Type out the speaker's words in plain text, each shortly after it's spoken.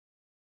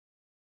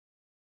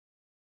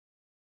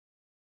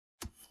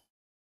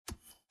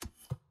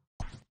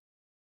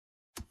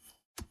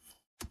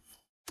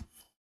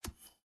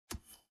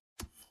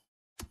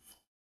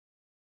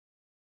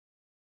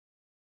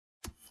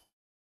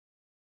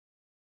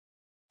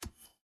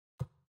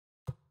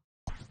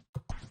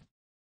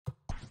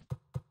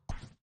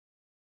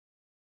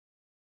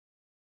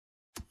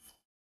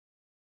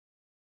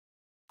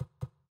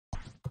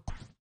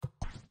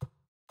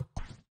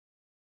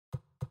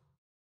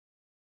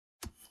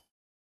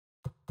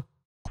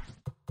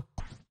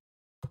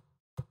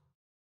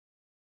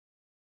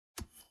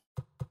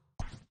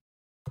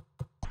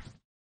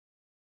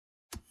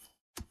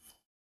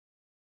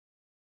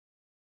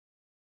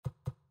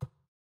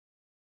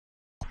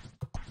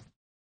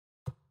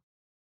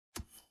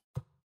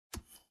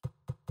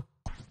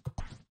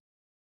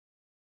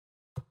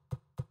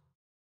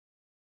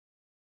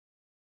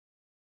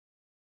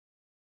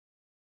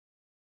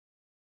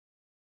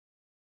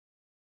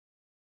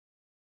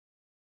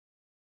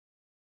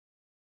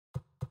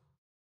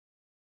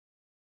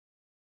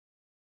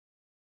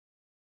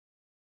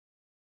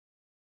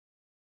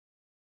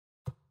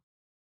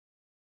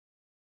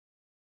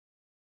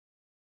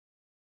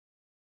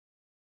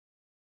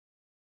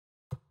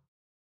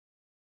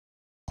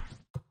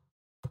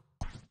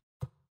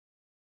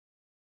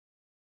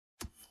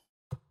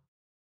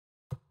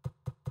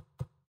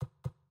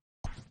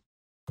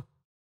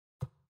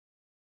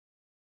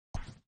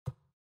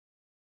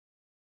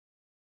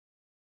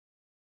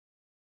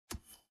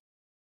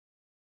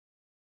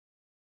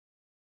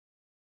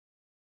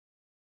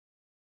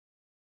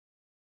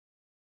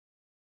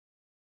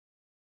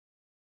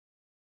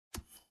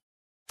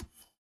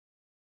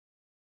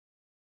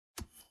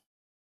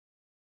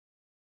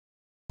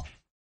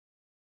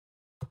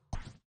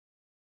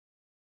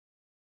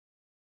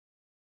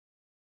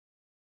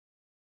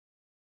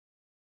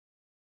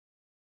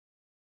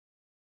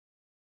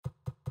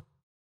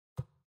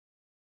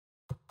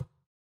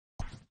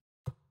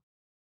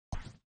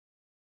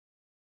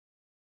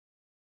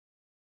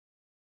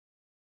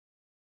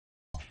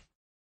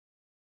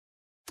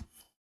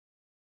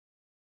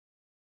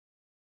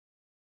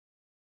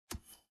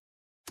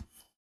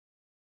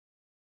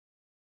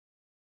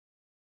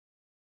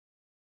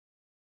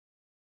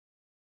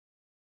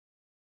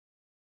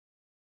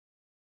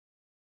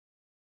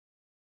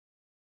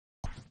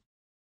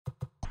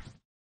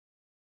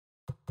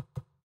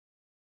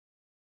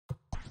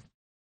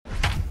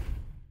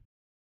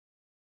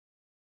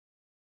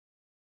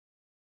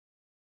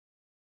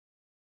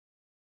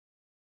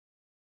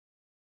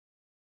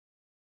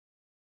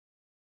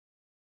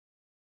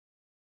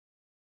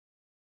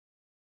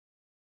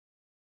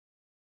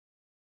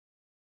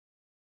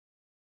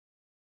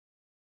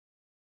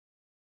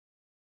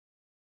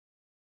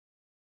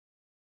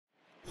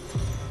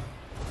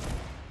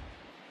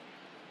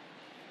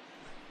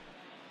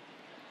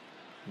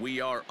We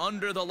are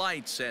under the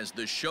lights as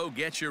the show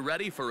gets you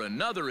ready for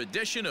another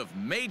edition of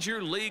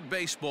Major League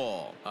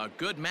Baseball. A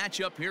good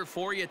matchup here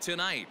for you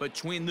tonight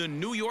between the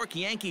New York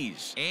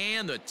Yankees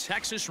and the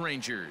Texas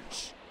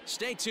Rangers.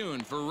 Stay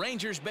tuned for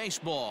Rangers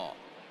baseball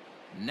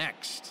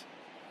next.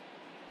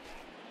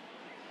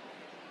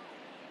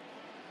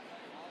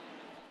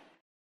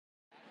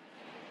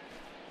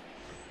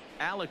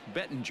 Alec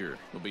Bettinger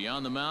will be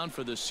on the mound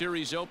for the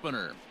series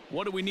opener.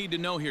 What do we need to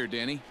know here,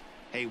 Danny?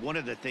 Hey, one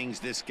of the things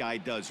this guy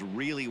does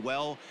really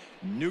well,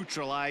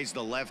 neutralize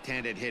the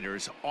left-handed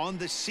hitters. On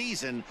the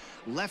season,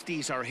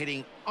 lefties are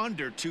hitting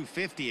under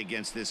 250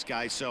 against this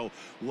guy, so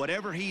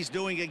whatever he's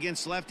doing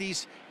against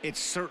lefties, it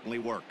certainly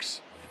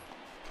works.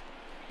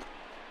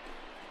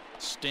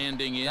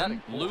 Standing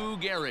in, Lou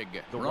Gehrig,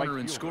 runner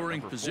in scoring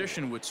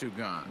position with 2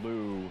 gone.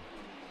 Lou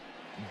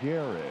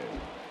Gehrig.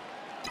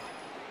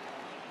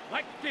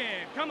 Like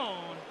it, come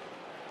on.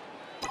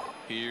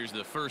 Here's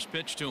the first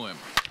pitch to him.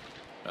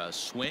 A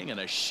swing and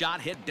a shot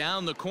hit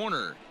down the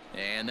corner.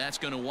 And that's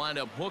going to wind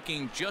up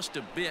hooking just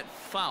a bit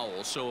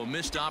foul, so a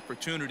missed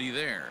opportunity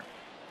there.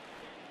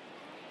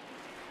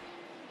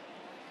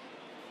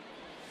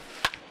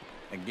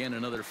 Again,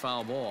 another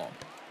foul ball.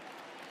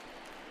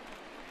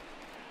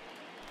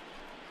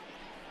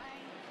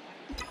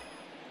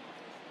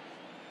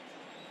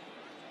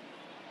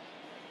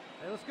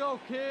 Hey, let's go,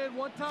 kid.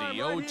 One time.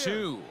 The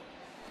 0-2.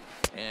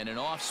 And an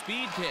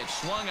off-speed pitch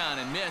swung on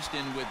and missed,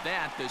 and with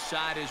that, the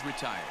side is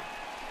retired.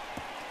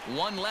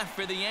 1 left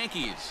for the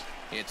Yankees.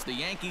 It's the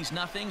Yankees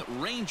nothing,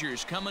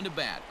 Rangers coming to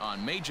bat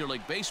on Major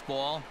League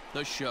Baseball,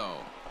 the show.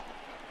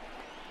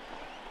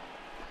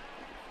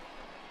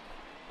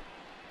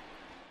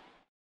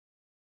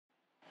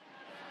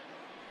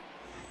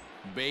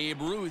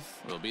 Babe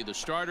Ruth will be the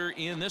starter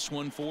in this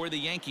one for the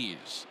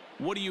Yankees.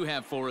 What do you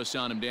have for us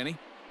on him, Danny?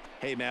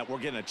 Hey, Matt, we're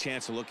getting a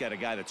chance to look at a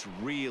guy that's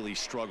really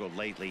struggled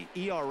lately.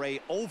 ERA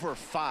over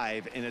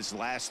 5 in his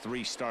last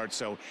 3 starts,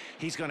 so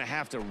he's going to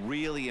have to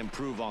really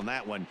improve on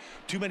that one.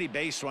 Too many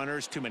base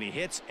runners, too many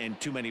hits, and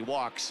too many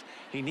walks.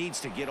 He needs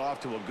to get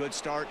off to a good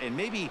start and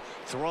maybe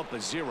throw up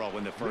a 0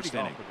 in the first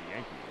inning. For the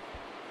Yankees,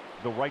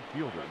 the right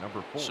fielder,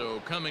 number 4.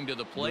 So coming to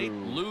the plate,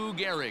 Lou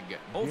Gehrig.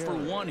 0 for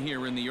 1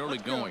 here in the early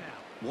going.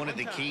 One of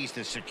the keys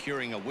to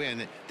securing a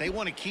win, they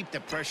want to keep the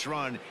pressure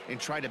on and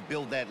try to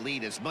build that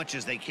lead as much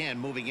as they can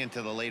moving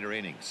into the later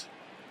innings.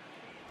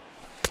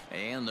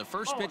 And the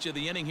first pitch of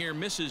the inning here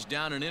misses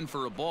down and in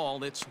for a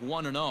ball. It's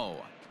 1-0.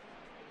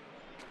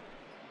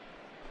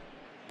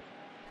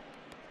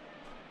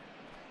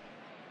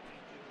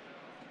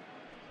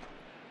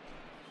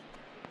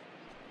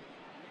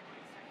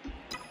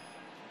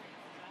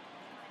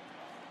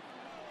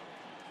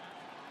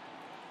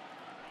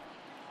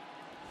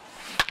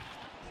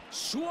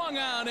 Swung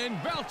on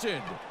and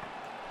belted.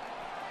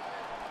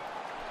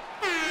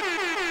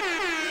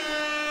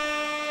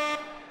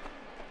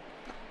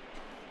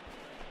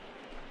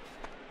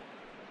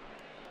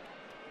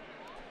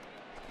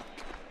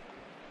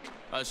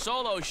 A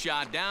solo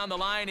shot down the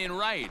line in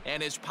right,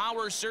 and his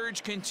power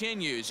surge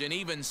continues, and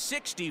even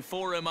 60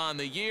 for him on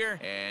the year.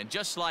 And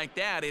just like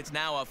that, it's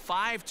now a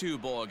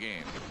 5-2 ball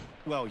game.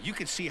 Well, you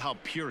can see how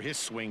pure his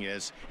swing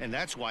is, and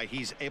that's why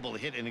he's able to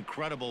hit an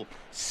incredible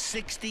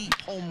 60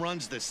 home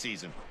runs this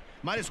season.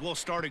 Might as well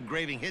start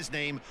engraving his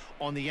name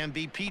on the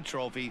MVP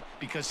trophy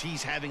because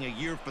he's having a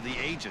year for the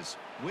ages.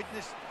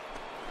 Witness.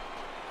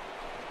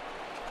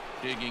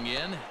 Digging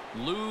in,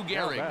 Lou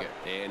Gehrig,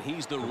 and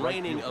he's the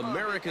reigning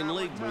American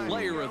League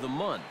Player of the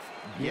Month.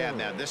 Yeah,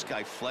 man, this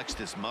guy flexed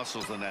his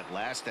muscles on that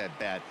last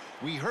at-bat.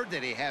 We heard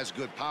that he has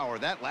good power.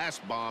 That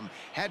last bomb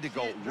had to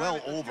go well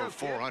over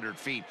 400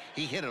 feet.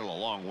 He hit it a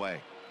long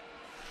way.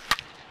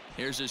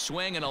 Here's a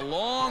swing and a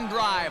long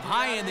drive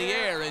high in the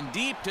air and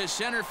deep to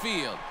center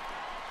field.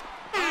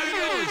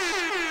 Adios,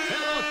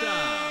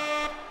 pelota.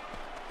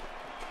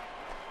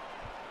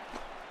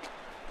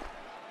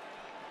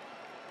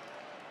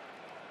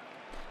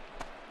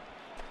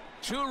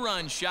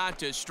 2-run shot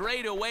to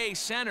straightaway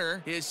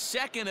center, his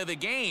second of the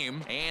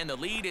game, and the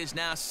lead is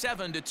now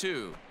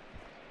 7-2.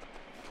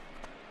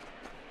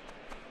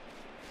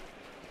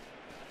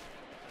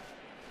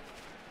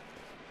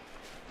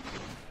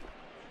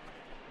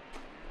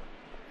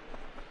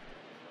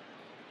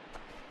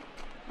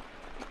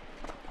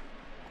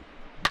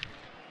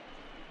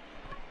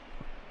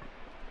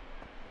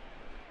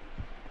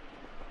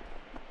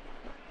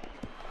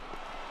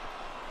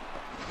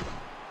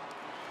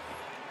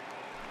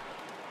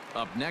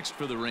 Up next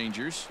for the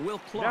Rangers, Will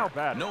Clark.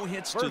 No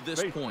hits to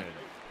this point.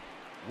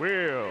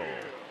 Will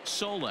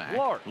Solak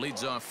Clark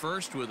leads off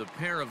first with a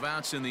pair of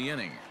outs in the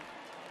inning.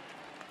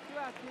 2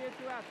 outs here,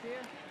 2 outs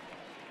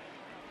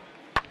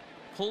here.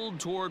 Pulled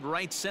toward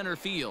right center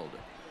field.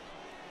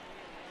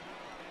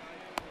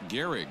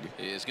 Gehrig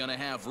is going to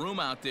have room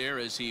out there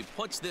as he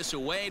puts this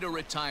away to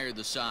retire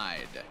the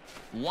side.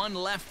 1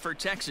 left for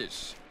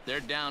Texas. They're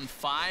down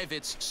 5.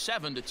 It's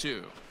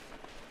 7-2.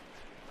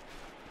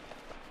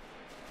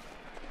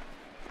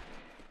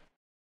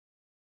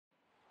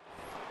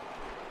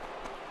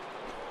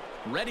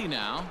 Ready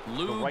now,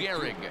 Lou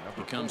Gehrig.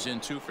 He comes in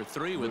 2 for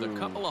 3 with a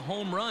couple of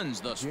home runs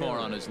thus far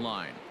on his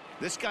line.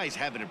 This guy's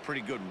having a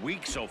pretty good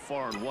week so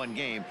far in one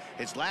game.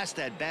 His last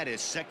at bat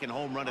is second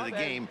home run of the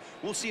game.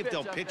 We'll see if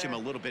they'll pitch him a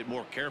little bit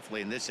more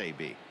carefully in this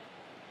AB.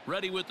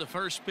 Ready with the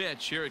first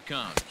pitch. Here it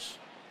comes.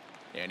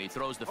 And he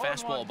throws the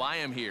fastball by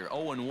him here.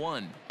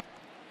 0-1.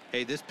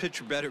 Hey, this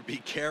pitcher better be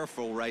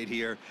careful right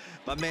here.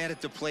 My man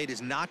at the plate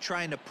is not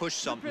trying to push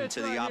something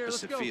to the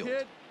opposite field.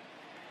 Kid.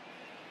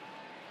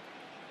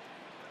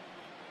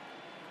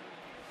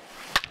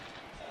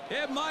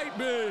 It might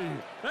be.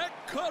 It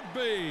could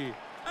be.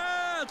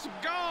 It's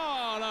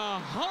gone. A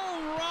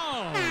home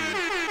run.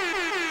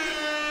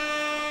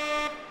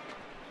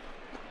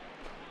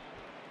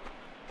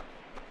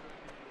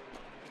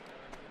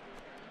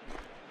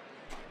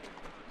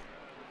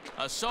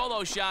 A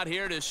solo shot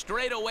here to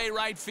straightaway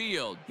right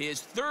field. His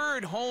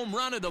 3rd home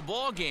run of the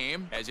ball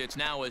game, as it's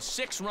now a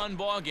 6-run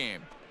ball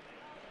game.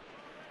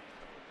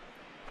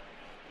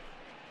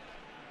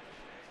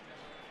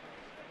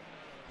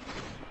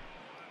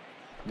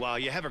 Well,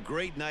 you have a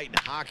great night in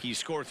hockey. You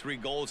score 3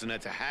 goals, and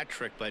that's a hat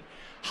trick. But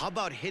how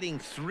about hitting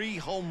 3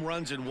 home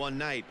runs in one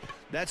night?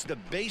 That's the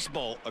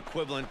baseball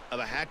equivalent of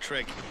a hat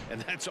trick,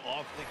 and that's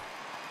off the...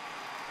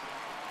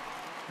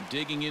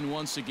 Digging in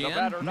once again,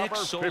 number Nick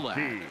Solak.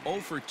 15, 0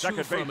 for 2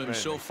 second from him baseman.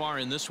 so far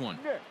in this one.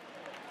 Nick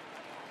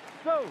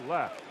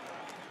Solak.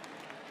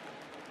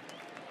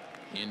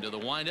 Into the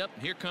windup.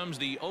 Here comes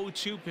the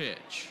 0-2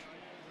 pitch.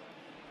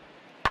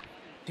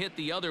 Hit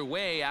the other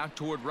way out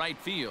toward right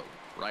field.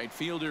 Right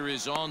fielder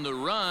is on the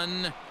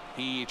run.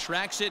 He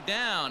tracks it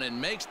down and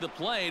makes the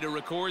play to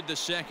record the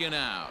second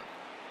out.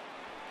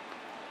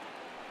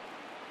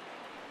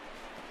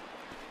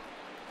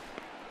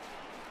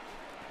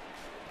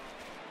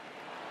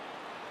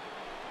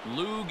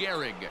 Lou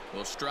Gehrig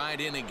will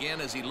stride in again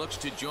as he looks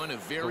to join a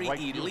very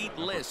elite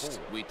list.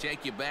 We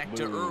take you back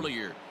to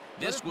earlier.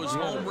 This was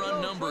home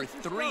run number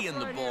 3 in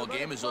the ball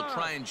game, as he'll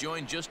try and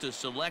join just a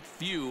select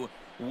few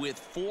with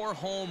 4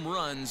 home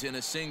runs in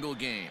a single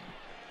game.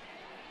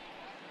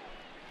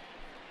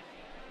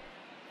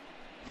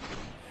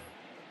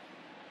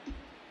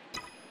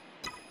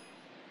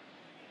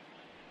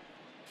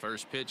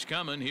 First pitch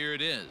coming. Here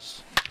it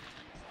is.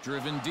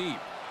 Driven deep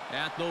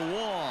at the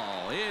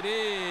wall. It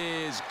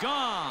is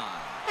gone.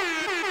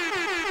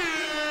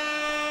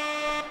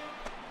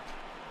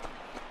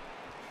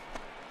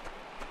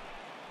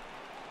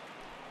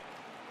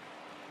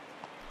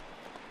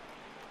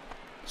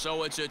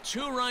 So it's a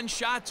 2-run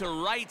shot to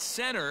right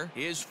center.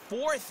 His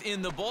 4th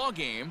in the ball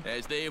game,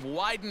 as they've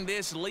widened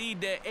this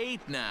lead to 8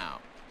 now.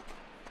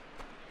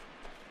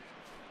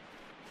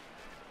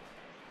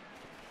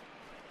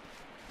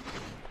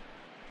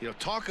 You know,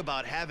 talk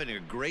about having a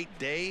great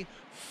day.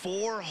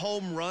 4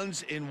 home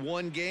runs in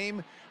one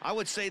game. I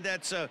would say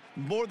that's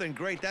more than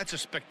great. That's a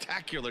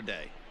spectacular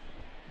day.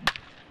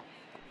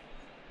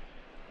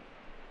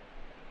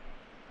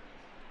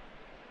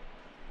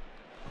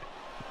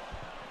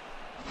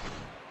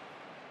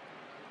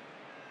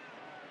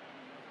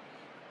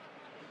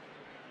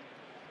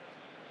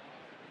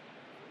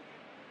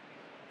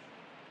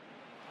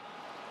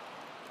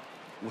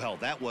 Well,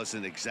 that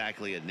wasn't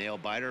exactly a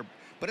nail-biter,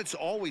 but it's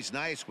always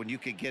nice when you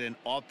can get an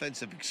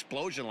offensive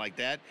explosion like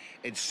that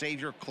and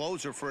save your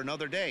closer for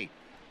another day.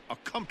 A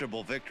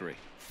comfortable victory.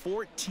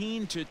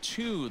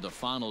 14-2 the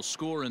final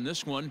score in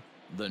this one.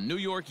 The New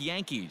York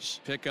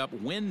Yankees pick up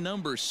win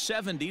number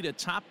 70 to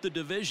top the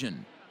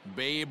division.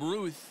 Babe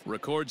Ruth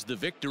records the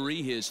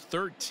victory, his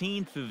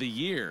 13th of the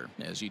year,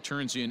 as he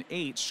turns in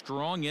 8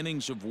 strong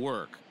innings of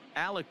work.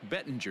 Alec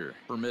Bettinger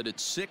permitted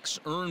 6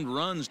 earned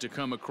runs to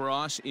come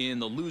across in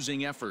the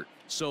losing effort.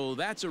 So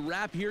that's a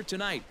wrap here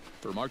tonight.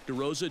 For Mark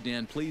DeRosa,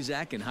 Dan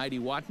Plesac, and Heidi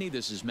Watney,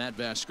 this is Matt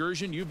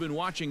Vasgersian. You've been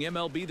watching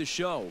MLB The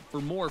Show. For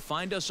more,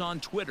 find us on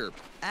Twitter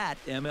at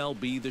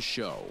MLB The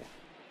Show.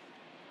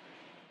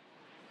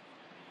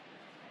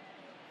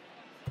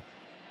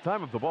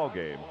 Time of the ball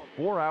game,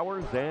 4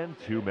 hours and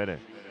 2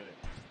 minutes.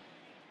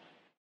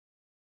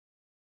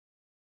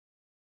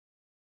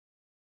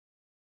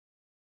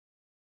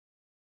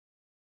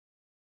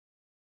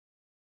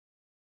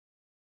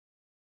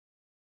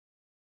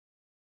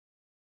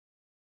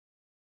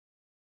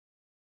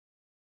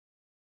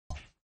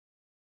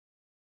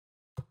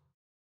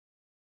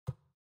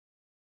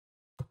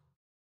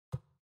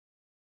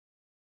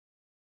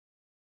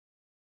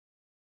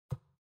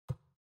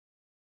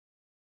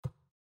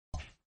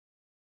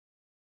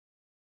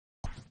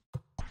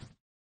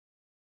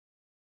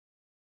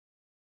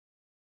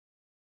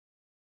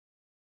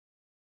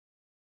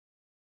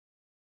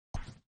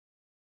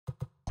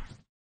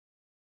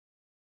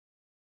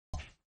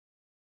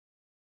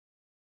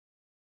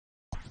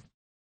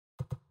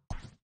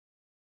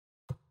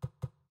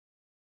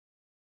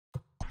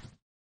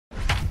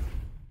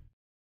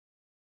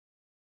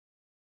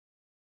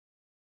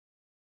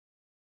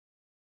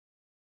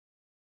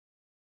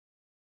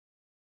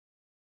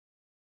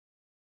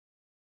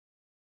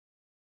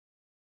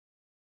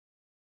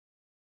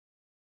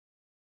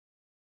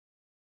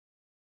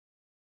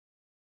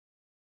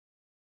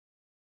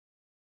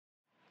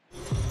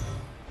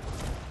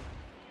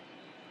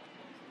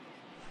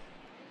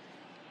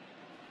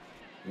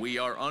 We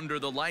are under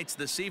the lights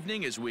this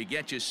evening as we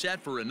get you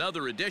set for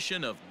another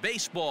edition of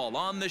Baseball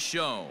on the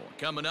Show.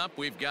 Coming up,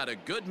 we've got a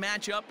good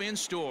matchup in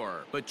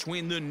store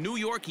between the New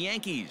York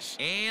Yankees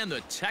and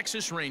the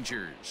Texas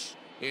Rangers.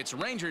 It's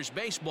Rangers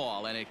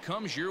baseball, and it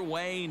comes your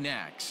way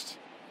next.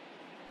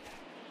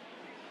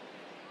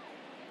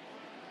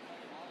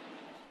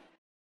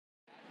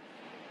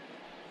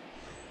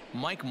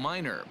 Mike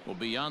Minor will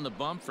be on the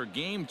bump for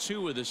Game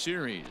 2 of the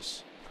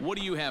series. What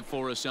do you have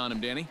for us on him,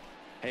 Danny?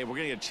 Hey, we're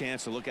going to get a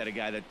chance to look at a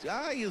guy that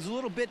he's a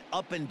little bit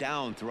up and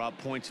down throughout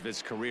points of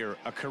his career.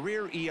 A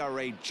career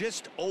ERA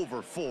just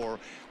over 4.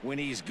 When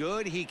he's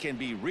good, he can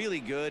be really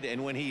good.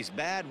 And when he's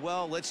bad,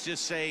 well, let's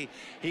just say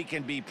he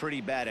can be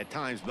pretty bad at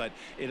times. But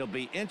it'll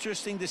be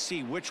interesting to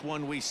see which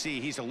one we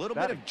see. He's a little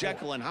bit of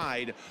Jekyll and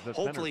Hyde.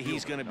 Hopefully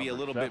he's going to be a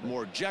little bit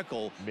more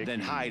Jekyll than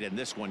Hyde in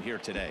this one here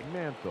today.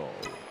 Mantle.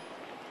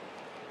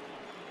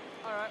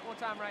 All right, one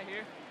time right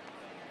here.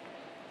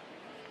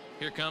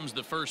 Here comes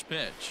the first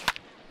pitch.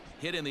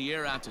 Hit in the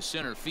air out to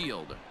center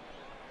field.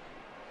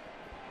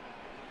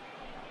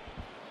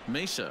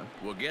 Mesa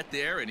will get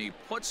there, and he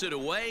puts it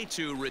away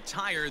to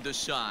retire the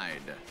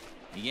side.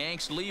 The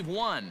Yanks leave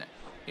 1.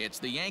 It's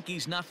the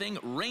Yankees nothing,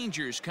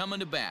 Rangers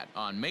coming to bat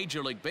on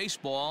Major League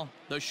Baseball,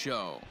 the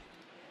show.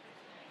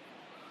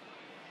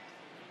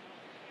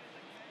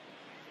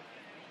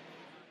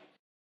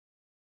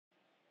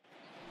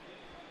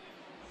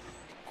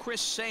 Chris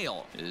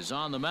Sale is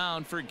on the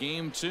mound for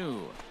Game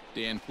 2.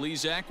 Dan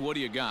Plesac, what do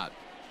you got?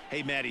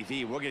 Hey, Matty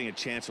V, we're getting a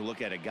chance to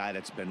look at a guy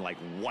that's been like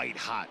white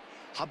hot.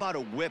 How about a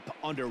whip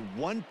under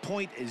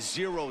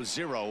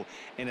 1.00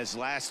 in his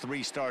last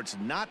 3 starts?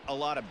 Not a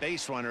lot of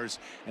base runners,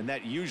 and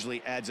that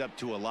usually adds up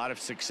to a lot of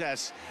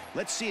success.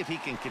 Let's see if he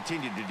can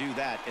continue to do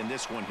that in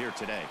this one here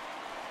today.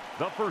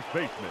 The first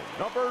baseman,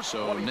 number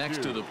 22.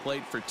 Next to the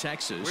plate for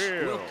Texas,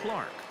 Will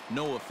Clark.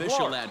 No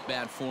official at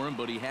bat for him,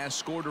 but he has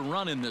scored a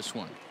run in this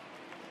one.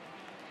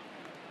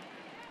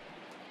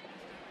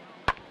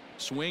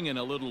 Swing and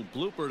a little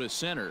blooper to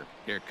center.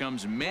 Here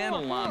comes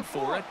Mantle on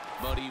for it,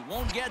 but he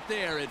won't get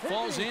there. It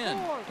falls in,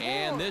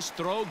 and this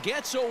throw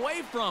gets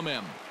away from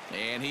him.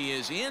 And he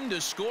is in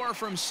to score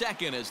from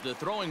second as the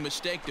throwing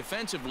mistake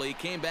defensively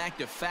came back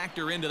to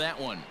factor into that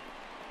one.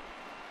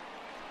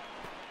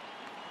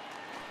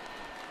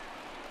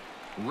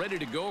 Ready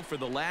to go for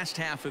the last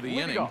half of the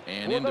inning,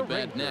 and into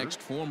bed next,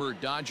 former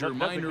Dodger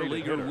minor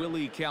leaguer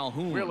Willie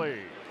Calhoun.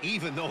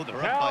 Even though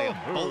they're up by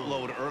a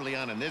boatload early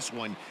on in this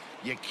one,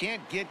 you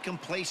can't get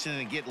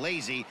complacent and get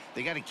lazy.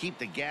 They got to keep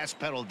the gas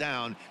pedal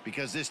down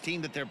because this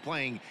team that they're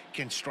playing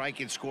can strike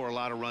and score a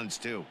lot of runs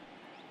too.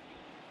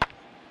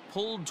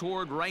 Pulled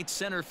toward right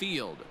center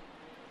field.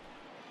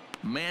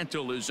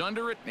 Mantle is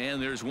under it,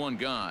 and there's one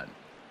gone.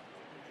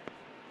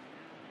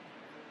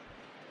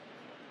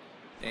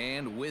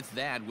 And with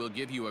that, we'll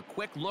give you a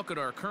quick look at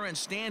our current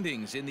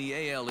standings in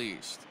the AL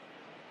East.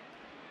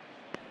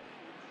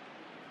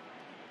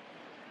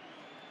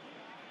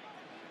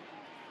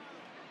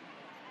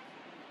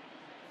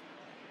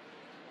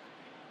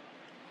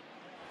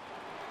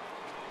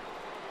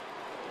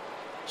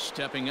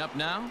 Stepping up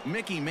now,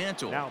 Mickey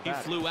Mantle. He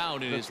flew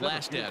out in his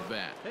last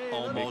at-bat.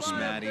 Almost,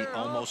 Matty.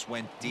 Almost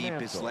went deep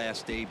his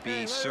last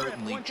AB.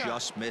 Certainly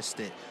just missed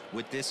it.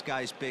 With this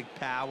guy's big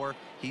power,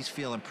 he's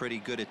feeling pretty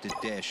good at the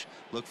dish.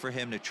 Look for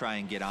him to try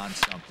and get on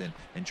something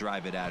and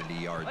drive it out of the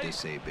yard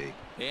this AB.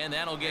 And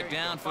that'll get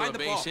down for a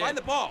base hit. Find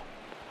the ball.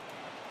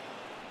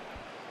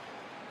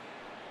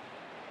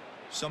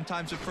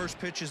 Sometimes the first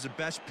pitch is the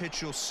best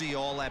pitch you'll see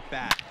all at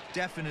bat.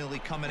 Definitely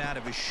coming out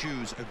of his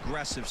shoes,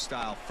 aggressive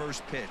style.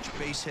 First pitch,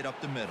 base hit up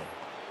the middle.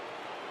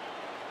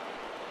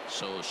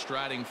 So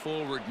striding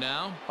forward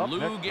now,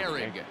 Lou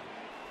Gehrig.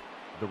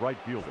 The right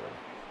fielder.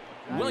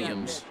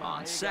 Williams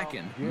on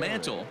second.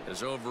 Mantle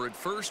is over at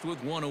first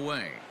with 1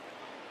 away.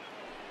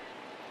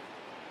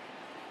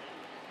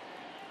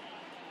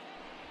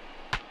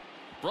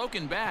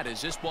 Broken bat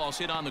as this ball's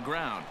hit on the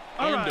ground.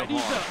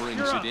 Endahar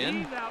brings it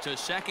in to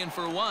second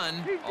for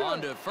 1. On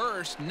to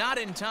first, not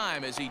in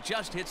time as he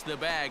just hits the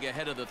bag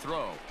ahead of the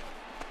throw.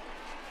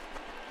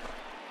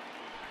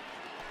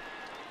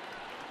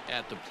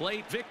 At the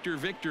plate,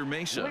 Victor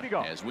Mesa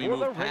as we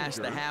move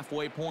past the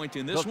halfway point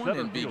in this one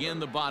and begin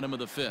the bottom of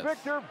the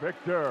 5th.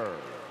 Victor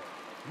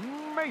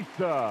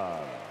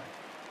Mesa.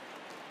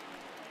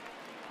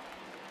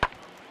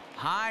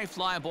 High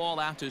fly ball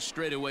out to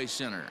straightaway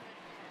center.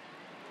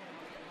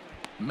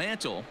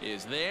 Mantle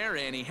is there,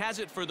 and he has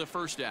it for the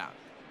first out.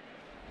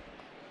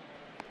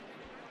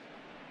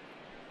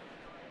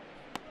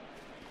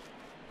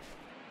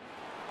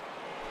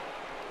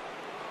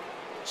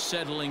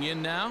 Settling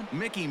in now,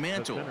 Mickey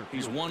Mantle.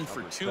 He's 1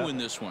 for 2 in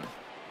this one.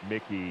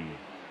 Mickey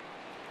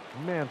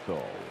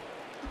Mantle.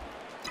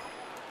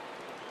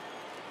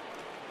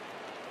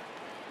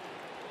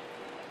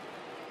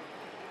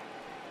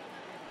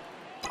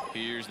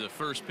 Here's the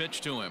first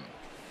pitch to him.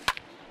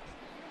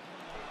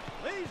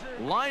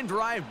 Line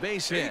drive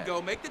base hit. There you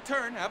go. Make the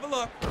turn. Have a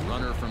look. The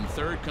runner from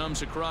third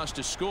comes across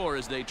to score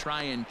as they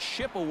try and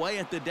chip away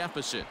at the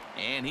deficit.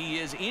 And he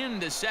is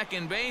into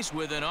second base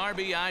with an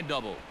RBI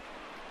double.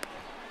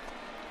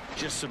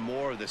 Just some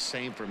more of the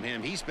same from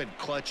him. He's been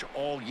clutch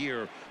all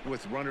year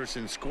with runners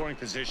in scoring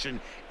position,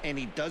 and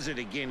he does it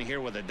again here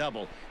with a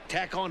double.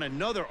 Tack on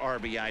another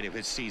RBI to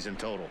his season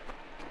total.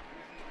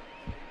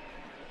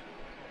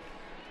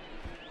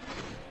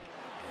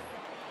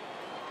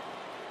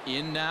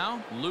 In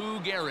now, Lou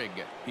Gehrig.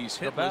 He's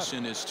hitless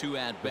in his 2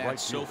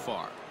 at-bats so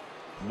far.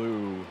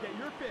 Lou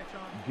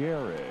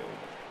Gehrig.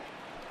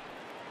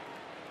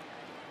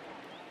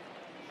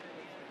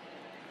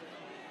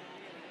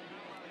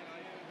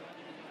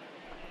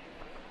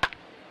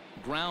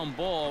 Ground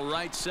ball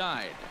right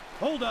side.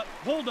 Hold up,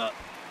 hold up.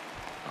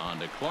 On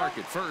to Clark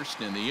at first,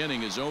 and the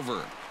inning is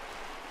over.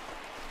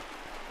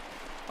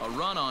 A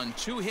run on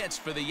 2 hits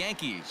for the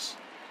Yankees.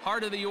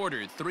 Heart of the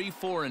order, 3,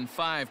 4, and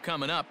 5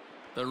 coming up.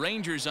 The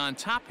Rangers on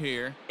top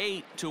here,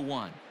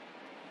 8-1.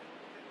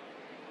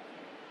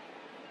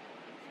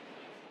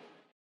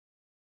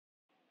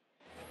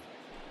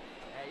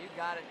 Hey, you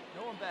got it.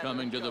 No one better.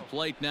 Coming to the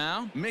plate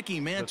now,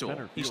 Mickey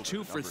Mantle. He's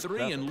 2 for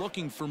 3 and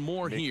looking for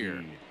more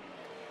here.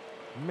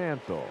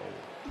 Mantle.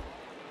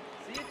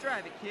 See it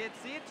drive it, kid.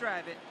 See it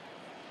drive it.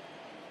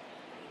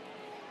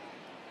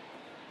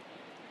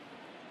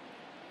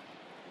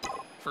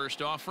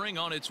 First offering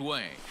on its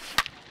way.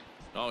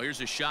 Oh,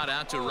 here's a shot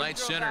out to right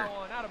center.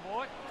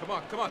 Come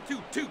on, come on.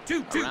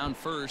 Two. Around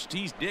first,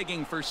 he's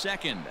digging for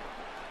second.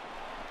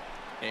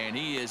 And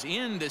he is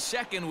into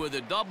second with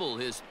a double,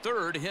 his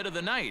 3rd hit of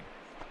the night.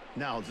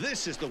 Now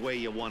this is the way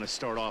you want to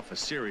start off a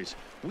series.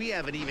 We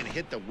haven't even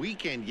hit the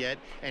weekend yet,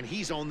 and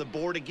he's on the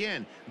board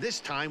again, this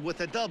time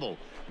with a double.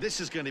 This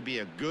is going to be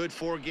a good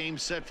 4-game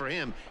set for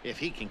him if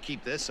he can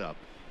keep this up.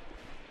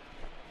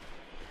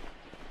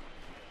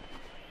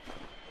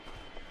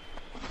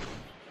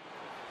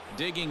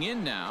 Digging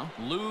in now,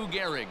 Lou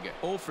Gehrig,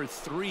 0 for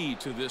 3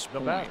 to this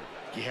point.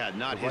 Yeah,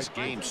 not his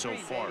game so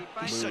far.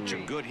 He's such a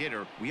good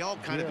hitter. We all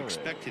kind of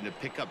expect him to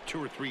pick up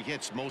 2 or 3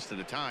 hits most of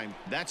the time.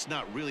 That's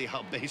not really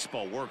how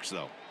baseball works,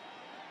 though.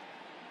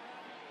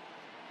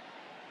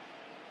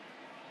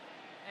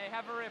 Hey,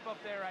 have a rip up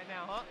there right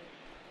now, huh?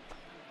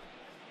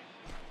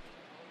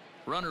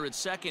 Runner at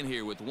second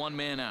here with 1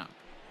 man out.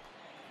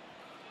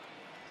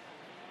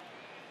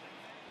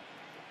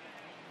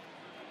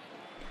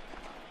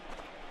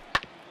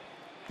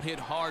 Hit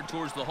hard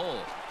towards the hole,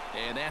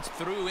 and that's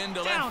through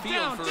into left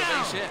field for a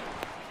base hit.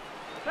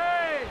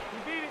 Hey, you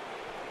beat it.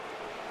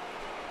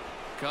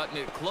 Cutting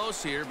it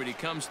close here, but he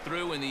comes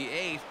through in the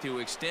 8th to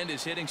extend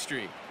his hitting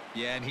streak.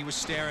 Yeah, and he was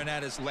staring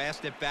at his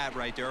last at bat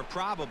right there, or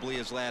probably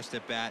his last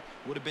at bat.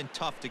 Would have been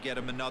tough to get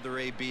him another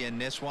AB in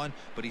this one,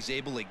 but he's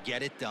able to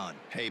get it done.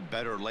 Hey,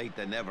 better late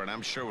than never, and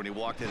I'm sure when he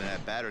walked into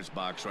that batter's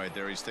box right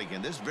there, he's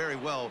thinking this very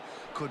well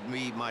could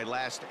be my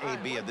last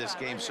AB of this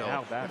game.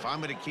 So if I'm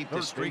going to keep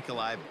this streak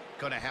alive,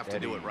 going to have to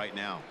do it right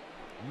now.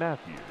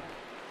 Matthew.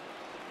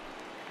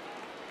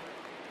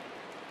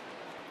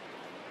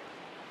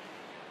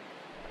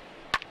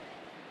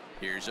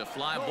 Here's a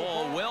fly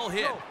ball, well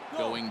hit.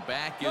 Going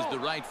back is the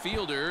right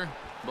fielder,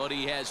 but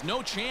he has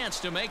no chance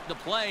to make the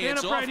play.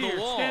 It's off the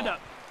wall. Stand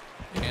up.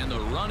 And the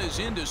run is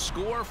in to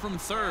score from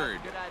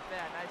 3rd. Good at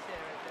bat. Nice hit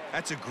right there.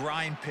 That's a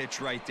grind pitch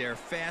right there.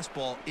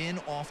 Fastball in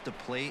off the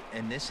plate,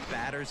 and this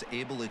batter's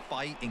able to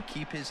fight and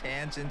keep his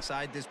hands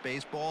inside this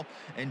baseball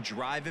and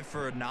drive it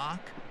for a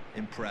knock.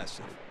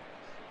 Impressive.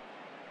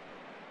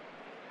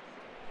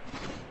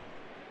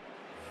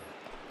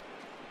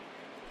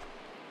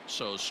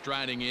 So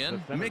striding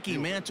in, Mickey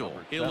Mantle.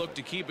 He'll look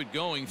to keep it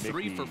going.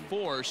 3 for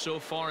 4 so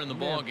far in the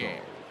ball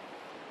game.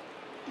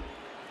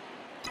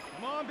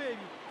 Come on, baby.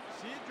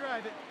 See it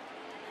drive it.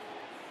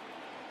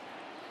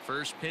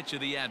 First pitch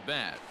of the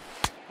at-bat.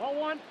 Ball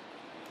 1.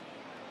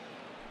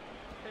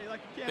 Hey,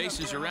 like you can't.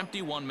 Bases are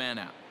empty, 1 man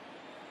out.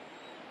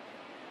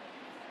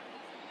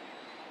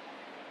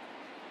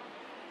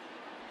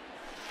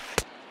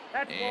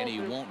 And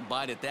he won't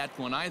bite at that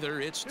one either.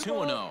 It's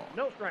 2-0.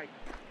 No strike.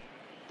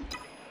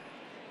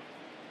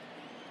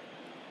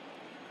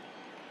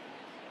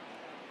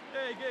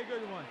 Hey, get a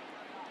good one.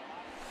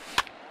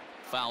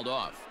 Fouled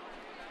off.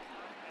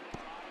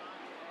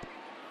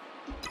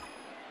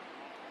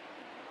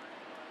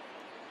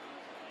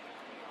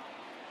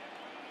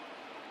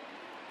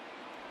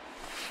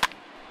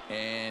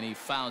 And he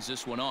fouls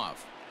this one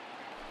off.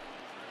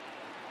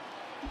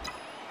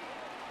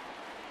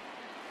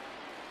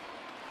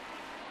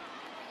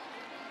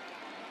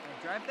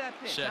 Drive that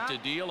pitch, Set to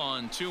deal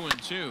on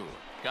 2-2.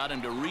 Got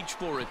him to reach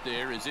for it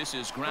there as this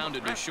is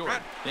grounded to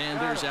short. And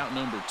there's out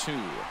number 2.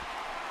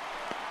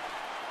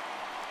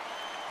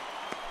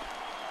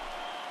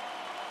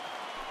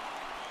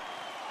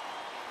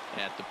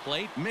 At the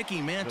plate,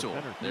 Mickey Mantle.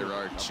 There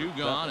are 2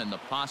 gone and the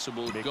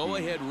possible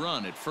go-ahead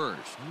run at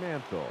first.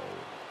 Mantle.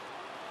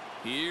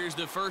 Here's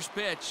the first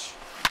pitch.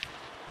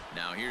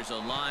 Now here's a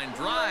line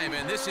drive,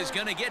 and this is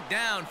going to get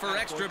down for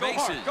extra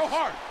bases. Go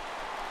hard.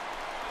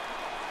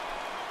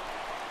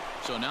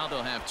 So now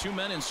they'll have 2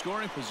 men in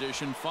scoring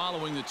position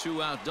following the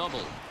 2-out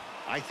double.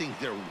 I think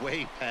they're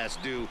way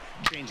past due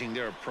changing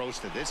their approach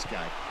to this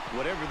guy.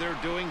 Whatever they're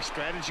doing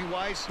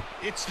strategy-wise,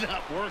 it's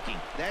not working.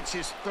 That's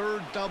his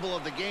third double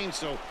of the game,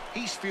 so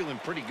he's feeling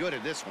pretty good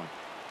at this one.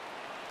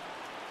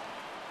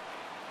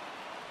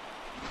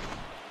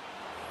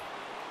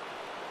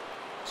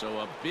 So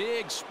a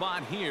big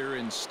spot here,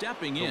 and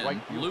stepping in,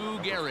 Lou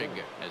Gehrig,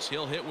 as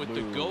he'll hit with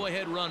the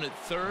go-ahead run at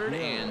third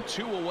and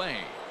 2 away.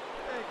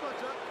 Hey, clutch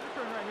up.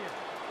 Your turn right here.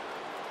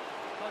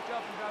 Clutch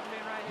up and drop it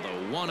in right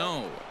here. The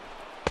 1-0.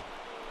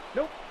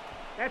 Nope,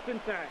 that's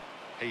inside.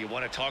 Hey, you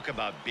want to talk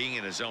about being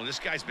in the zone? This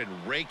guy's been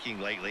raking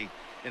lately,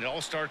 and it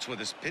all starts with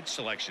his pitch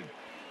selection.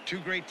 2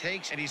 great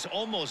takes, and he's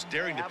almost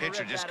daring the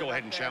pitcher just go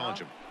ahead and challenge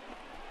him.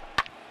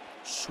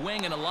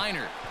 Swing and a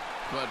liner,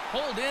 but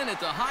pulled in at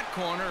the hot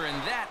corner, and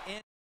that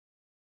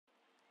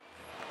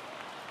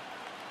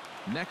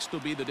next will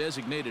be the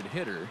designated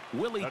hitter,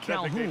 Willie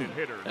Calhoun,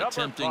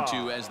 attempting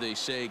to, as they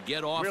say,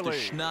 get off the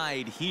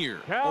schneid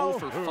here. 0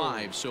 for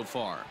 5 so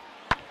far.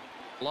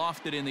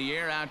 Lofted in the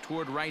air out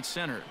toward right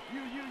center.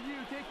 You,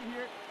 take it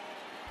here.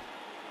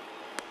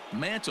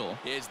 Mantle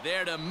is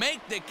there to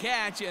make the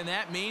catch, and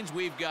that means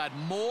we've got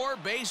more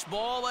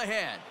baseball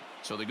ahead.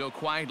 So they go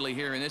quietly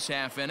here in this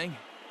half inning.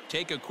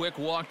 Take a quick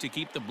walk to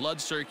keep the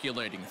blood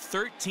circulating.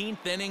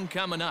 13th inning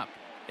coming up,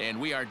 and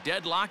we are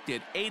deadlocked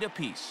at 8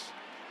 apiece.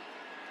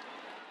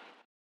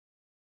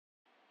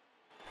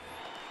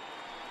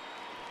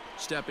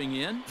 Stepping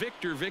in,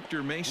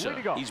 Victor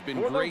Mesa. He's been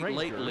great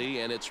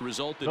lately, and it's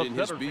resulted in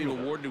his being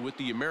awarded with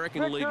the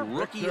American League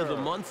Rookie of the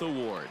Month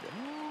award.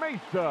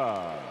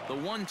 Mesa. The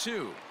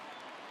 1-2.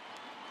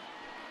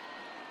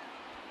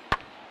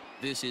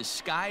 This is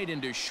skied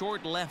into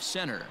short left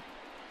center.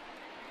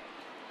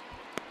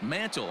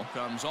 Mantle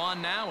comes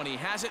on now, and he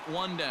has it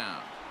 1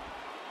 down.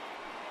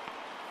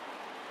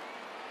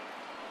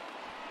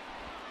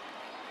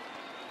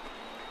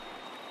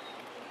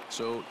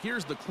 So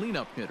here's the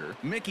cleanup hitter,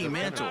 Mickey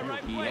Mantle.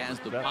 He has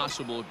the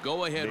possible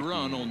go-ahead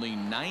run only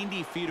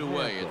 90 feet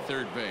away at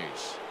third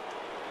base.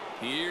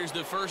 Here's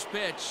the first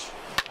pitch.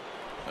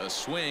 A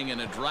swing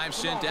and a drive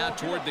sent out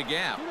toward the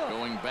gap.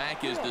 Going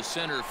back is the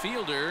center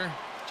fielder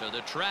to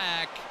the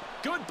track.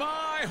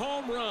 Goodbye,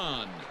 home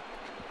run.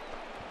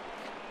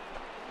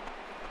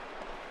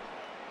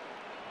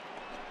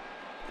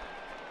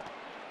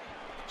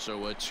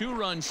 So a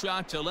 2-run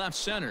shot to left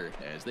center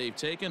as they've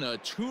taken a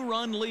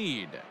 2-run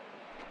lead.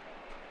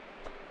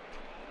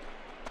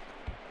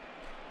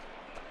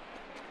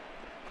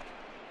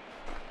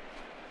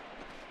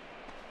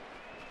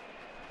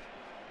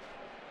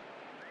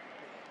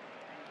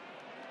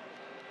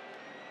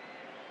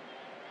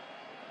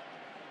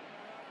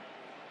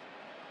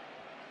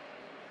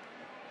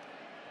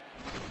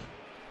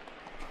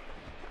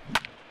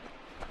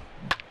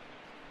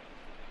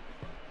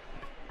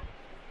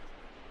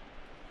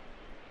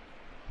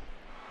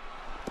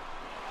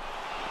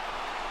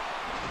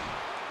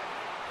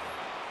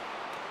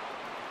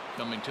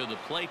 Coming to the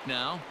plate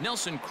now,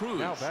 Nelson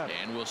Cruz,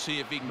 and we'll see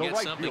if he can get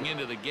something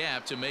into the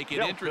gap to make it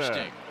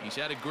interesting. He's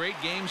had a great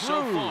game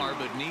so far,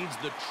 but needs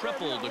the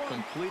triple to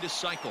complete a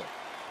cycle.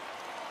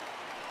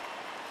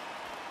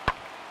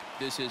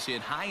 This is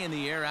hit high in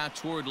the air out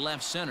toward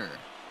left center.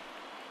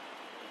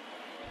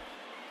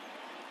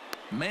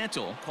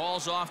 Mantle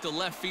calls off the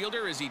left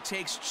fielder as he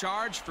takes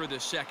charge for the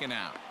second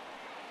out.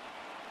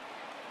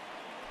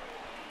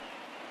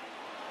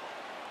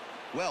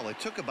 Well, it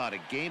took about a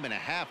game and a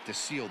half to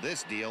seal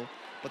this deal,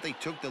 but they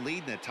took the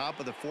lead in the top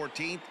of the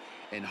 14th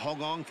and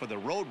hung on for the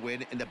road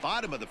win in the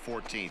bottom of the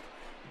 14th.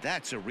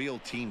 That's a real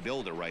team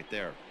builder right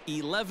there.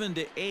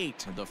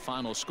 11-8, the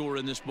final score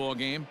in this ball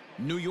game.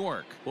 New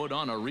York put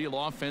on a real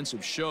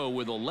offensive show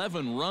with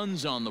 11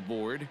 runs on the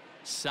board.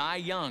 Cy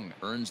Young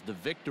earns the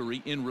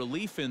victory in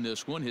relief in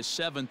this one, his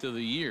 7th of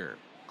the year.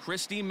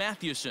 Christy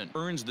Mathewson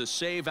earns the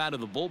save out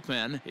of the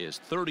bullpen,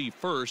 his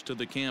 31st of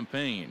the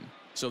campaign.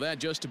 So that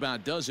just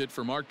about does it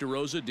for Mark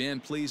DeRosa, Dan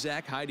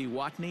Plesac, Heidi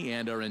Watney,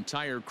 and our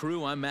entire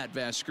crew. I'm Matt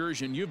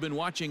Vasgersian. You've been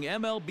watching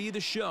MLB The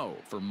Show.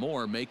 For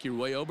more, make your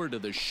way over to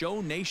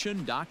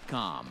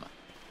theshownation.com.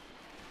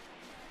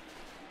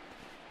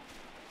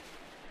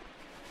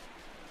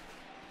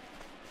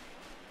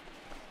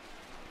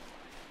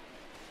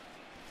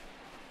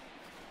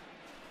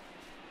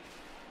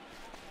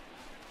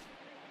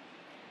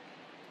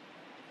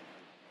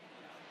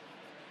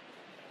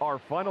 Our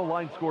final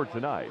line score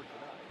tonight.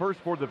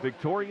 First for the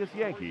victorious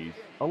Yankees,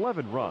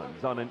 11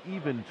 runs on an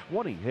even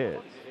 20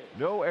 hits.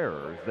 No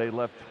errors, they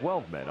left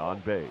 12 men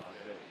on base.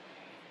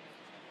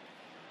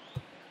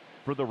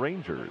 For the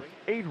Rangers,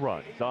 8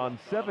 runs on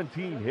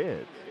 17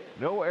 hits.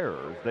 No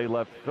errors, they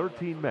left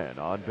 13 men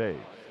on base.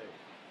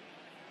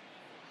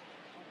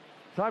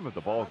 Time of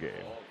the ball game,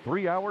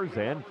 3 hours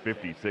and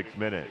 56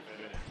 minutes.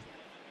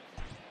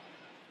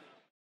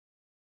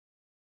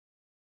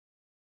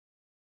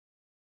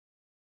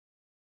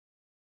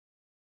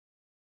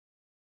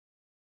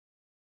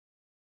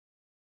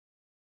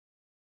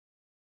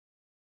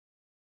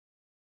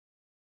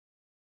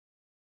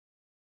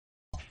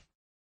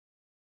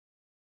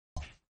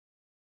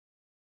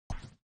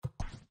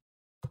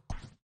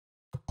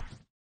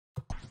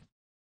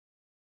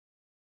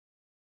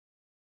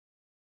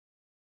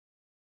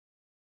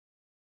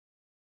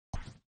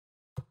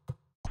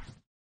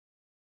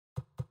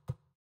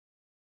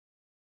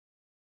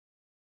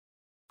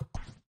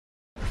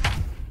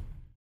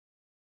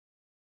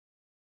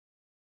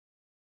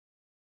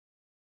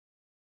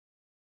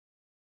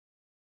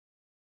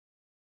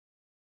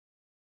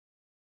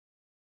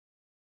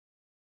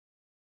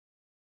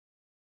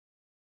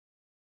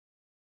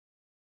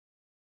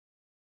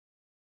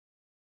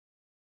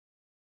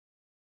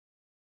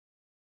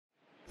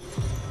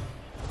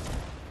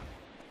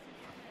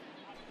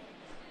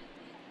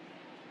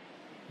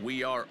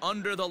 We are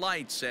under the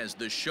lights as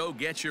the show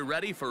gets you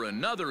ready for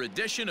another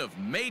edition of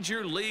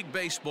Major League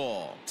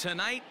Baseball.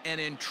 Tonight, an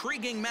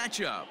intriguing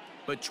matchup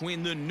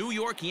between the New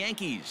York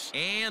Yankees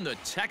and the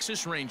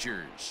Texas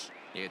Rangers.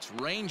 It's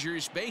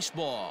Rangers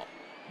baseball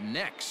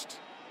next.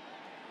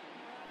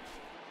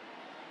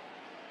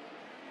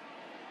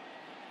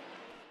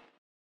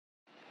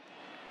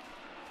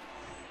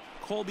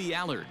 Colby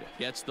Allard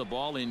gets the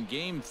ball in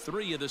Game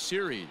 3 of the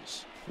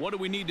series. What do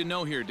we need to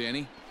know here,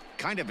 Danny?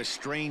 Kind of a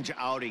strange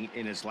outing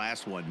in his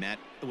last one, Matt.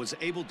 Was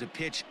able to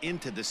pitch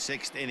into the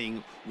 6th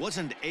inning,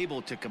 wasn't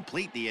able to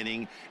complete the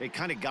inning. It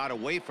kind of got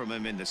away from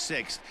him in the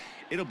 6th.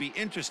 It'll be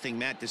interesting,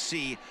 Matt, to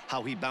see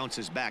how he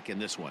bounces back in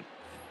this one.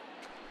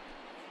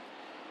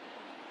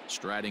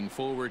 Striding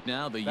forward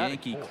now, the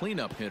Yankee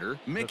cleanup hitter,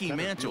 Mickey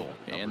Mantle.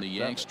 And the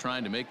Yanks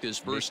trying to make this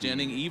first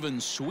inning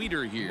even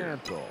sweeter here.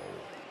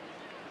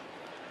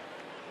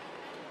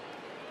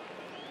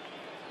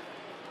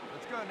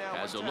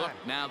 Has a look,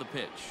 now the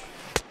pitch.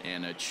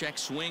 And a check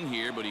swing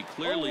here, but he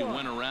clearly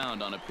went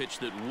around on a pitch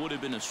that would have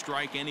been a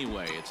strike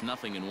anyway. It's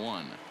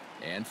 0-1.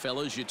 And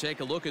fellas, you take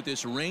a look at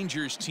this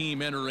Rangers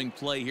team entering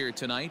play here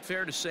tonight.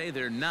 Fair to say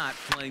they're not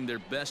playing their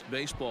best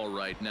baseball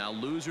right now.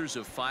 Losers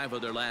of 5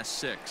 of their last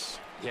 6.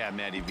 Yeah,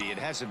 Matty V, it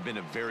hasn't been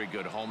a very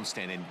good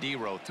homestand. And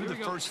D-Row, through the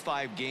first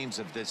 5 games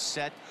of this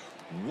set,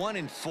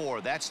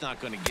 1-4, that's not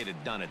going to get it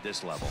done at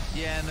this level.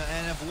 Yeah, and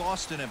have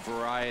lost in a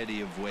variety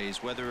of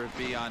ways, whether it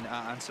be on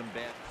some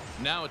bad.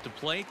 Now at the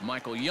plate,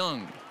 Michael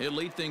Young. He'll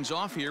lead things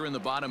off here in the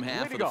bottom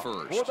half of the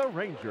first. For the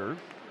Rangers,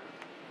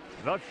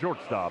 the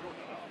shortstop,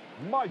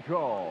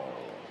 Michael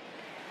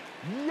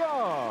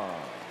Young.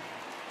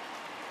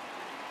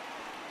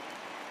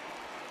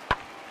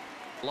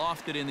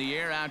 Lofted in the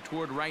air out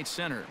toward right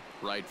center.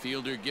 Right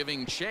fielder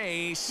giving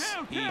chase.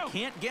 He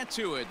can't get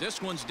to it.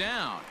 This one's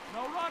down.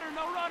 No runner,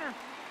 no runner.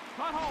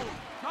 Cut hold,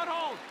 cut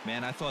hold.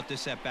 Man, I thought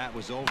this at bat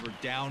was over.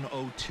 Down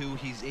 0-2.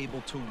 He's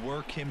able to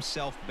work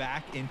himself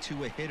back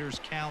into a hitter's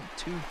count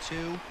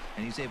 2-2,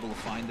 and he's able to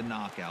find the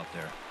knockout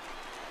there.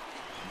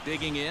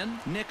 Digging in,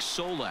 Nick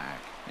Solak.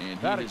 And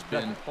he has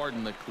been,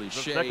 pardon the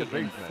cliche,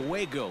 in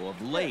fuego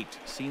of late.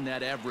 Seen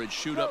that average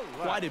shoot up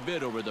quite a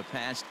bit over the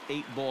past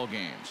 8 ball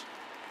games.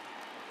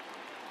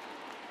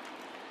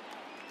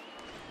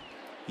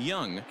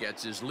 Young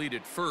gets his lead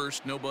at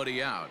first,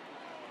 nobody out.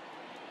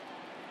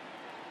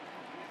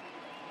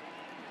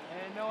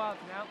 And no outs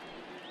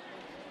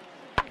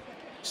now.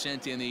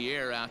 Sent in the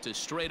air out to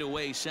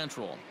straightaway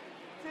central.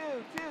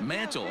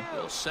 Mantle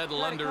will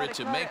settle under it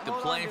to make the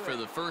play for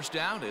the first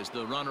out, as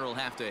the runner will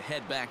have to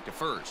head back to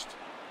first.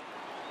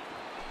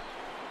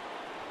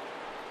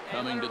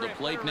 Coming to the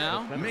plate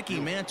now, Mickey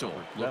Mantle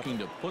looking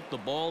to put the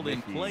ball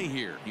in play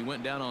here. He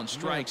went down on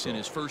strikes in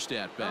his first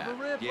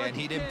at-bat. Yeah, and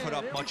he didn't put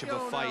up much of a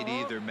fight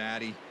either,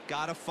 Matty.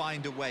 Got to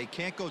find a way.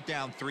 Can't go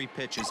down 3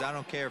 pitches. I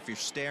don't care if you're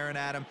staring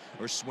at him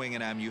or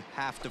swinging at him. You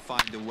have to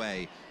find a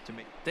way to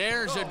make.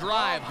 There's a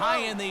drive high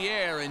in the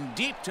air and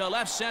deep to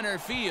left center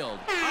field.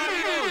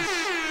 Adios,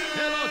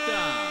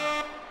 pelota.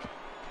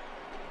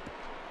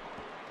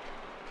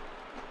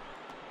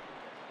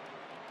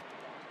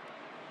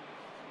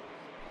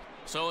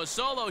 So a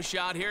solo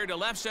shot here to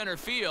left center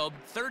field.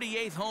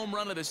 38th home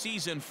run of the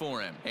season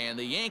for him. And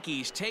the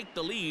Yankees take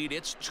the lead.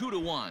 It's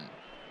 2-1.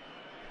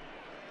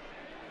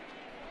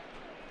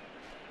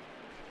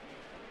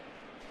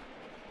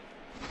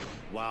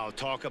 Wow,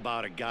 talk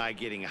about a guy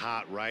getting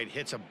hot, right?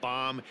 Hits a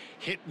bomb,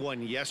 hit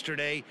one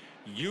yesterday.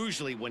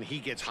 Usually when he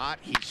gets hot,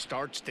 he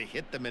starts to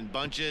hit them in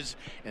bunches.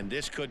 And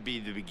this could be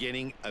the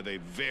beginning of a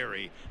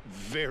very,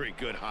 very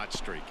good hot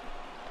streak.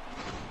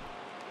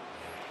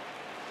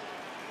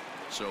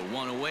 So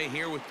 1 away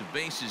here with the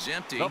bases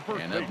empty.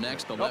 And up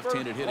next, the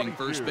left-handed hitting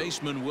first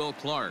baseman, Will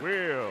Clark.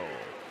 Will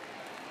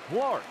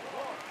Clark.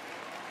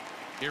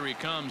 Here he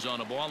comes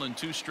on a ball and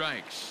 2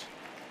 strikes.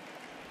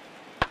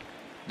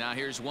 Now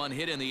here's one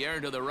hit in the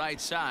air to the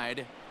right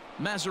side.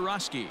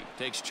 Mazeroski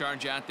takes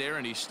charge out there,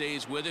 and he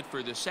stays with it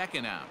for the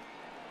second out.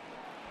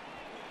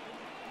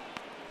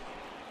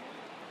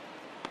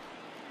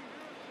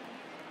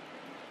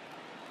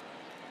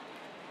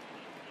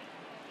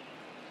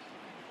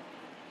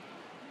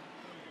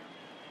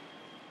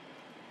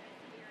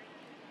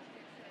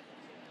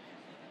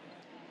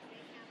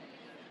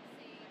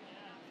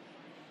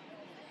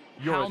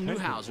 Hal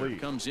Newhouser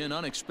comes in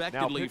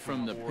unexpectedly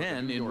from the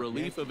pen in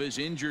relief of his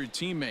injured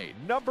teammate.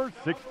 Number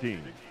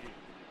 16,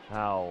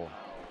 Hal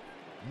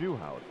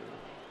Newhouser.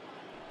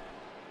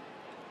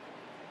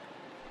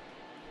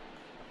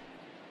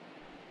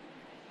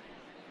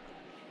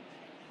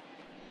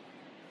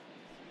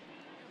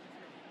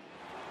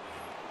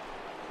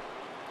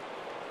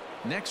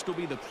 Next will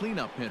be the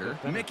cleanup hitter,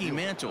 Mickey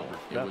Mantle.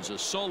 It was a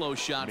solo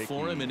shot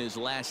for him in his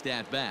last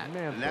at-bat.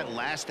 And that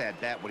last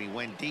at-bat, when he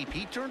went deep,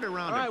 he turned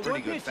around a pretty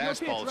good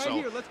fastball.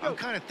 So I'm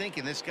kind of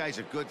thinking this guy's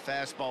a good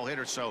fastball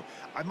hitter. So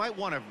I might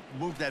want to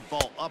move that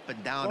ball up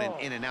and down and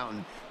in and out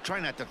and try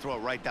not to throw it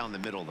right down the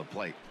middle of the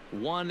plate.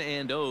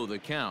 1-0 the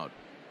count.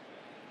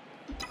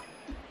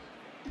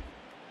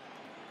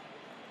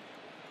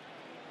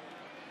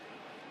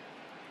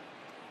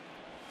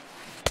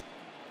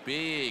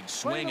 Big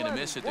swing and a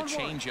miss at the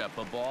changeup.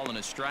 A ball and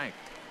a strike.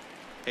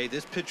 Hey,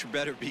 this pitcher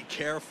better be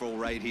careful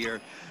right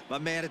here. My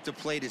man at the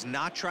plate is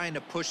not trying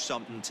to push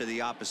something to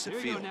the opposite Here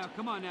you field. go now.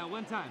 Come on now.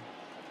 One time.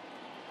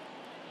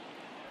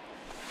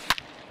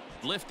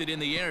 Lifted in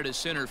the air to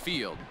center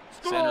field.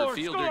 Score, Center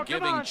fielder score,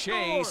 giving come on,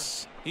 chase.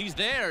 score. He's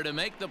there to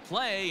make the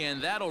play,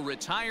 and that'll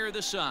retire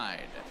the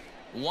side.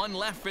 One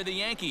left for the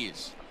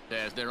Yankees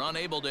as they're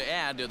unable to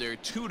add to their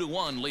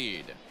 2-1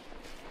 lead.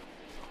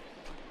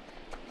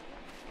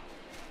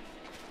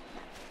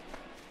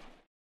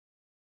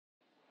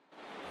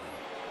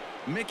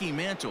 Mickey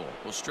Mantle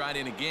will stride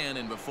in again,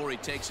 and before he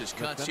takes his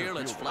cuts here,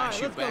 let's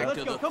flash you back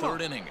to the third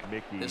inning.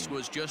 This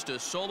was just a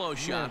solo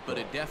shot, but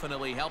it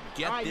definitely helped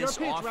get this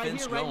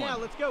offense going. Right now.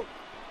 Let's go.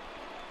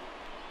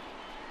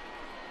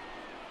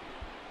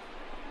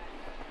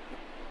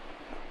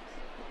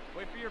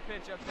 Wait for your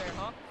pitch up there,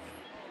 huh?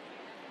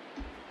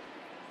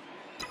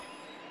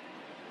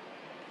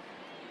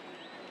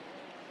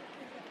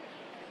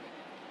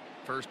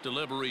 First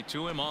delivery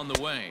to him on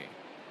the way.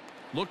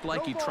 Looked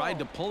like he tried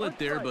to pull it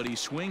there, but he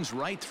swings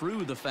right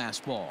through the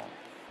fastball.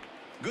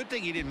 Good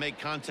thing he didn't make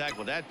contact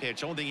with that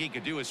pitch. Only thing he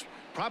could do is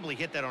probably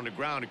hit that on the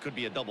ground. It could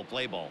be a double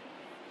play ball.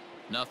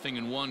 Nothing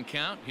in one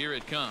count. Here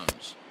it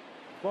comes.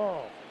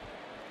 Ball.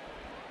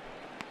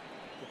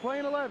 We're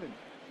playing 11.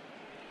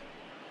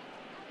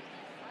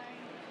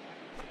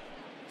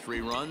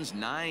 3 runs,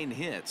 9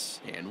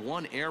 hits, and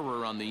 1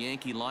 error on the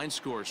Yankee line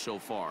score so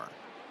far.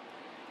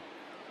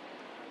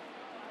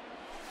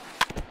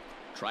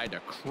 Tried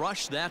to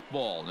crush that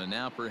ball, and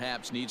now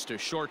perhaps needs to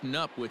shorten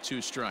up with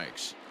 2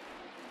 strikes.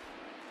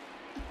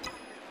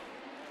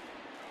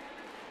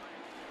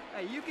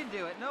 Hey, you can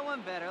do it. No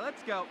one better.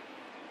 Let's go.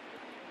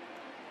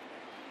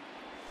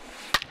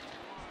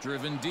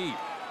 Driven deep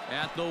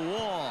at the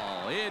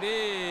wall. It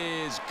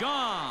is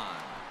gone.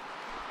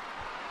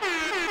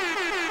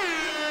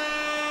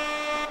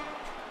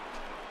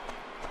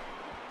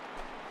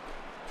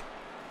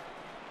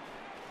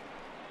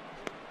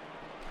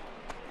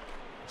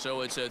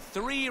 So it's a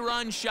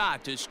 3-run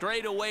shot to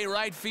straightaway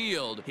right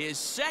field. His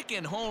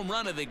second home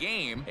run of the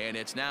game, and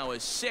it's now a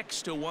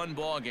 6-1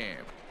 ball game.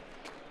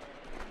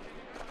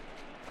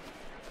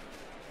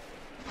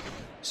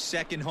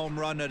 Second home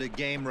run of the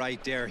game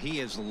right there.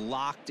 He is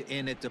locked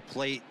in at the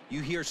plate.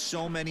 You hear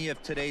so many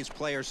of today's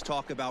players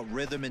talk about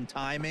rhythm and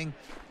timing.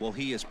 Well,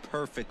 he is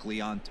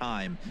perfectly on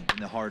time in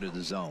the heart of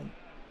the zone.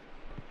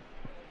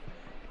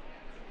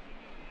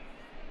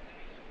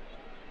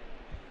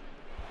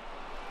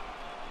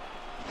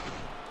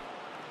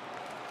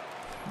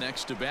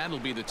 Next to bat will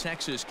be the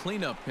Texas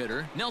cleanup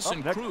hitter,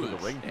 Nelson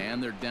Cruz.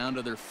 And they're down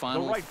to their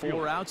final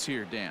 4 outs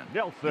here, Dan.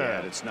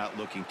 Yeah, it's not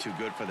looking too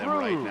good for them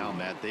right now,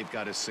 Matt. They've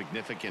got a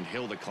significant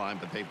hill to climb,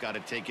 but they've got to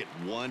take it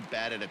one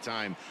bat at a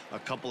time. A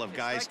couple of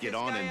guys get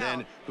on, and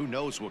then who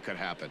knows what could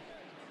happen.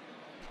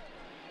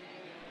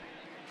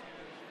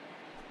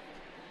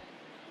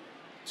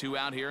 2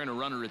 out here and a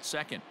runner at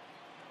second.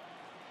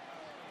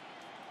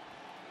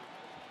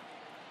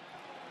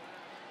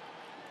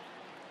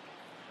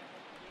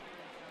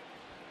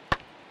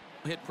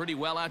 Hit pretty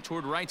well out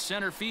toward right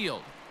center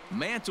field.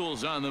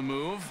 Mantle's on the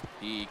move.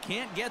 He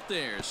can't get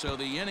there, so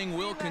the inning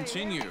will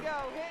continue.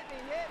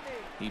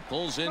 He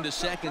pulls into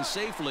second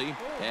safely,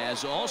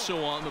 as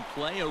also on the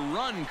play a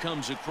run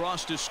comes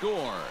across to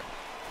score.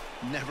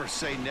 Never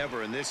say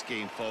never in this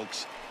game,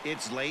 folks.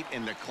 It's late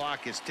and the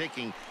clock is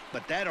ticking,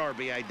 but that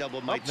RBI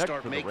double might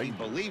start making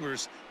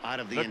believers out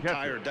of the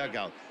entire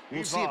dugout.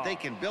 We'll see if they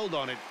can build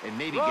on it and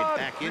maybe get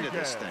back into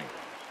this thing.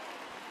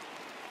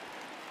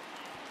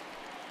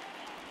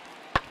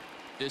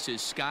 This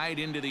is skied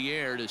into the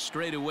air to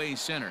straightaway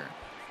center.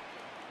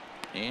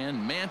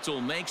 And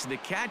Mantle makes the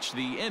catch.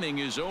 The inning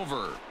is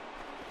over.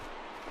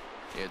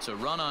 It's a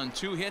run on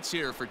 2 hits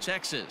here for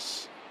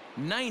Texas.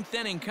 9th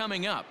inning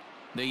coming up.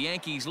 The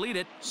Yankees lead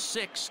it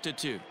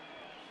 6-2.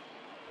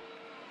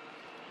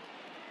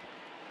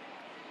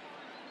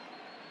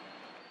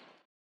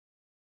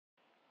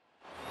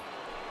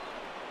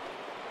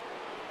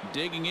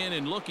 Digging in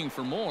and looking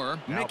for more,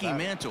 Mickey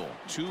Mantle.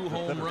 2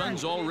 home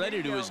runs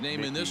already to his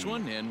name in this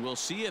one, and we'll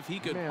see if he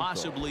could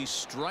possibly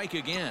strike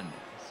again.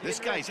 This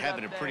guy's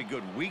having a pretty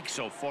good week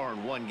so far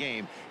in one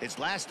game. His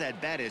last at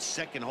bat, his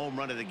second home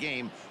run of the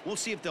game. We'll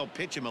see if they'll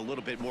pitch him a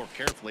little bit more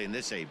carefully in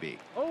this AB.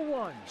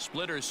 0-1.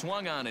 Splitter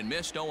swung on and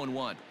missed.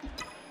 0-1.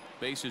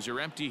 Bases are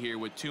empty here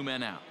with 2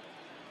 men out.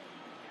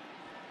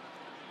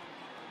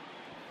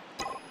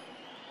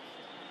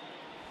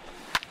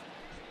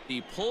 He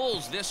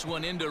pulls this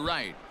one into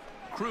right.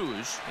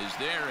 Cruz is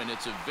there, and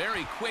it's a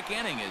very quick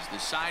inning as the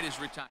side is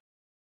retired.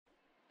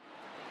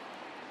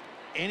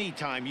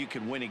 Anytime you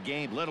can win a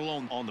game, let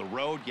alone on the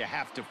road, you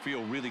have to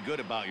feel really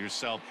good about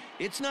yourself.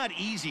 It's not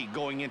easy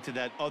going into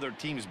that other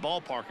team's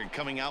ballpark and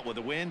coming out with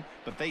a win,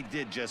 but they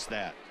did just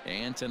that.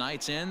 And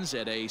tonight's ends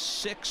at a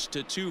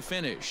 6-2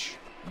 finish.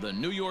 The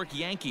New York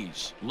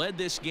Yankees led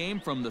this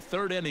game from the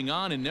 3rd inning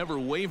on and never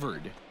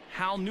wavered.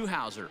 Hal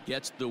Newhouser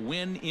gets the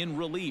win in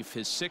relief,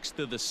 his 6th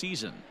of the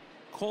season.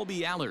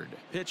 Colby Allard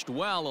pitched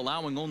well,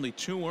 allowing only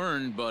 2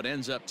 earned, but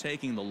ends up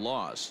taking the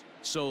loss.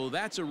 So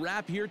that's a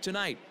wrap here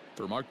tonight.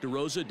 For Mark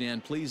DeRosa,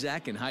 Dan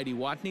Plesac, and Heidi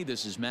Watney,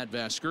 this is Matt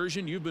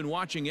Vasgersian. You've been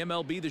watching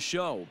MLB The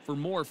Show. For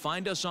more,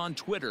 find us on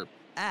Twitter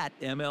at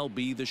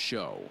MLB The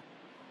Show.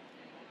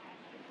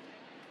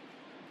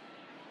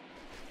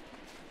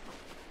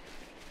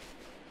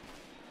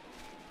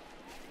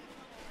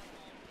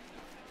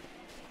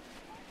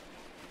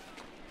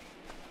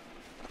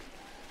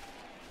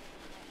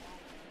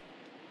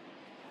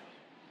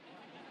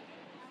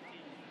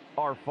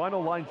 Our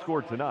final line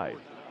score tonight.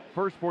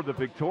 First for the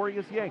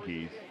victorious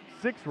Yankees,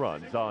 6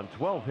 runs on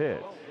 12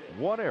 hits,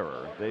 1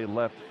 error. They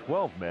left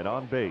 12 men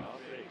on base.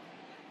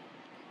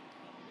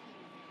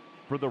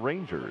 For the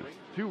Rangers,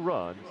 2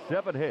 runs,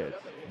 7 hits,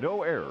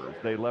 no errors.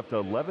 They left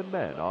 11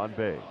 men on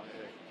base.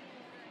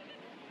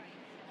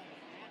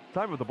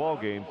 Time of the ball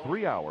game,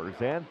 3 hours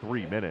and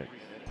 3 minutes.